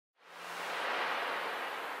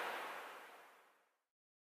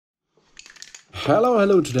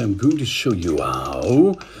Hello, today I'm going to show you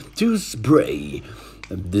how to spray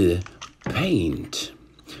the paint.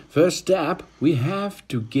 First step, we have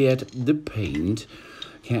to get the paint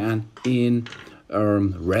can in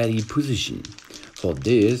ready position. For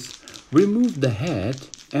this, remove the head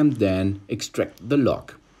and then extract the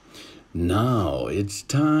lock. Now it's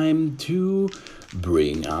time to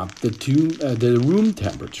bring up the room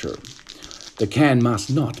temperature. The can must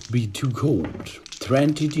not be too cold.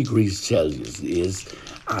 20 degrees Celsius is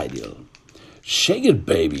ideal. Shake it,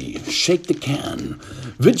 baby. Shake the can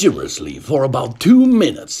vigorously for about 2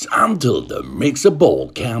 minutes until the mixer ball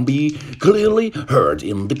can be clearly heard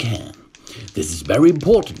in the can. This is very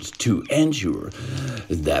important to ensure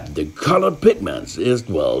that the colored pigments is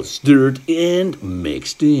well stirred and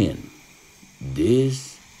mixed in.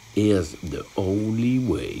 This is the only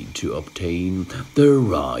way to obtain the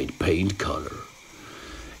right paint color.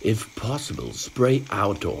 If possible, spray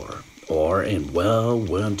outdoor or in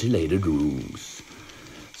well-ventilated rooms,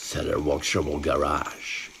 cellar, workshop or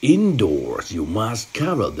garage. Indoors, you must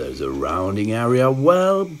cover the surrounding area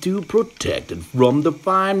well to protect it from the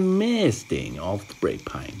fine misting of spray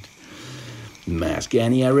paint. Mask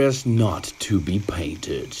any areas not to be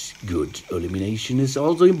painted. Good illumination is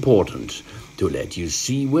also important to let you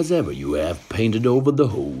see wherever you have painted over the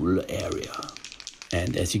whole area.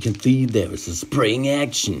 And as you can see, there is a spraying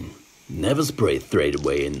action. Never spray straight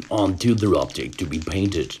away onto the object to be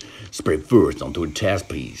painted. Spray first onto a test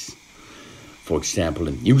piece. For example,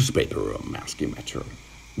 a newspaper or masking material.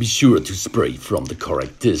 Be sure to spray from the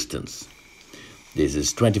correct distance. This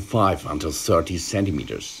is 25 until 30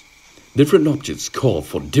 centimeters. Different objects call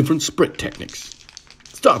for different spray techniques.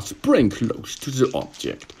 Start spraying close to the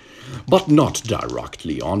object, but not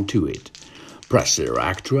directly onto it. Press the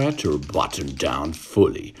actuator button down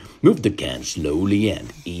fully. Move the can slowly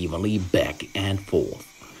and evenly back and forth,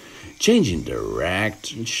 changing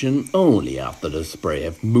direction only after the spray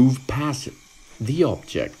has moved past the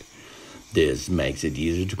object. This makes it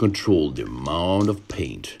easier to control the amount of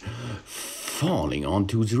paint falling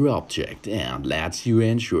onto the object and lets you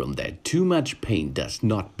ensure that too much paint does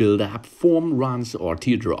not build up, form runs or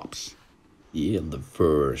teardrops. The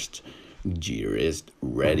first gear is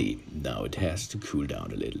ready. Now it has to cool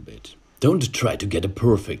down a little bit. Don't try to get a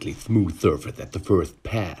perfectly smooth surface at the first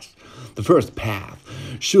pass. The first pass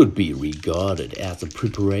should be regarded as a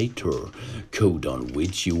preparator coat on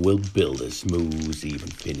which you will build a smooth, even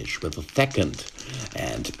finish with a second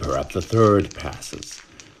and perhaps a third passes.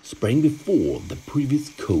 Spraying before the previous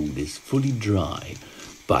coat is fully dry,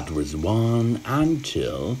 but with 1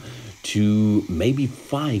 until 2, maybe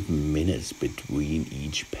 5 minutes between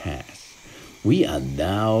each pass. We are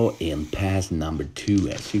now in pass number 2,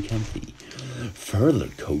 as you can see. Further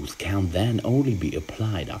coats can then only be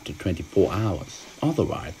applied after 24 hours.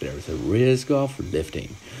 Otherwise, there is a risk of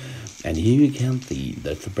lifting. And here you can see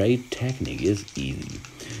the spray technique is easy.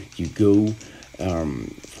 You go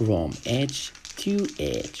from edge to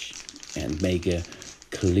edge and make a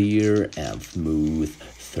clear and smooth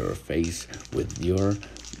surface with your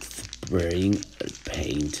spraying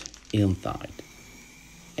paint inside.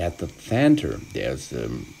 At the center, there's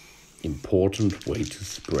an important way to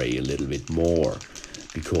spray a little bit more,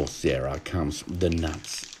 because there comes the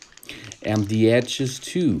nuts. And the edges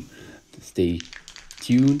too. Stay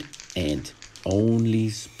tuned and only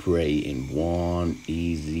spray in one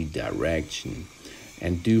easy direction.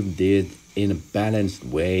 And do this in a balanced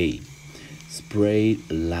way. Spray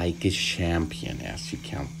like a champion, as you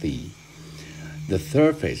can see. The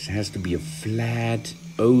surface has to be a flat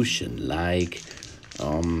ocean-like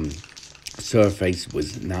surface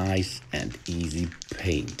with nice and easy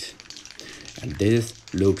paint. And this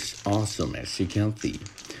looks awesome, as you can see.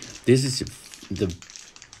 This is the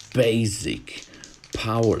basic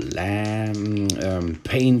power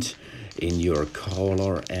paint in your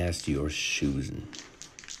color as you're choosing.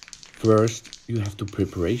 First, you have the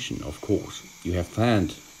preparation, of course. You have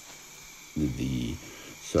sand the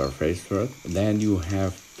surface first, then you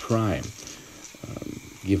have prime.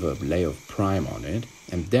 Give a layer of prime on it,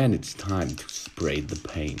 and then it's time to spray the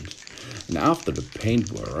paint. And after the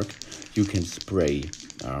paint work, you can spray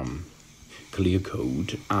clear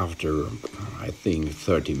coat after, I think,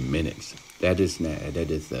 30 minutes. That is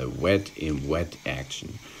a wet in wet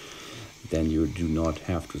action. Then you do not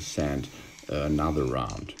have to sand another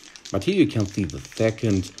round. But here you can see the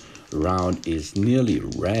second round is nearly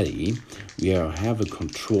ready. We have a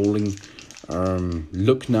controlling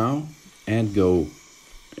look now and go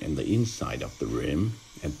in the inside of the rim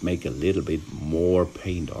and make a little bit more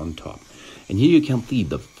paint on top. And here you can see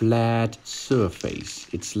the flat surface.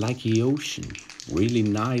 It's like the ocean. Really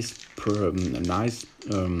nice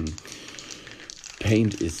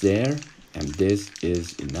paint is there, and this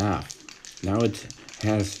is enough. Now it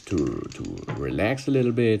has to relax a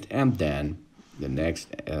little bit, and then the next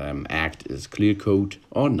act is clear coat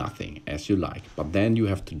or nothing, as you like. But then you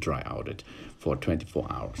have to dry out it for 24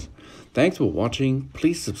 hours. Thanks for watching.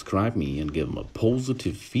 Please subscribe me and give them a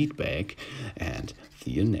positive feedback, and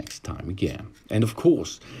see you next time again. And of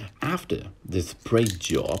course, after this spray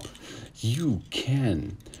job, you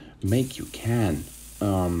can make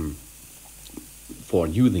for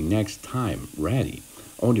using next time ready.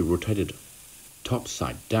 Only rotate it top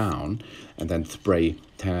side down and then spray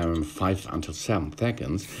 5 until 7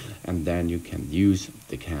 seconds, and then you can use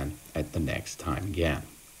the can at the next time again.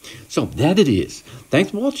 So that it is.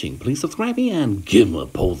 Thanks for watching. Please subscribe me and give me a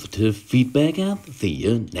positive feedback, and see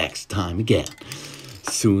you next time again.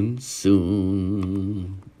 Soon.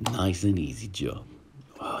 Nice and easy job.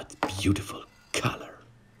 Oh, it's beautiful color.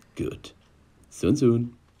 Good.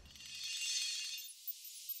 Soon.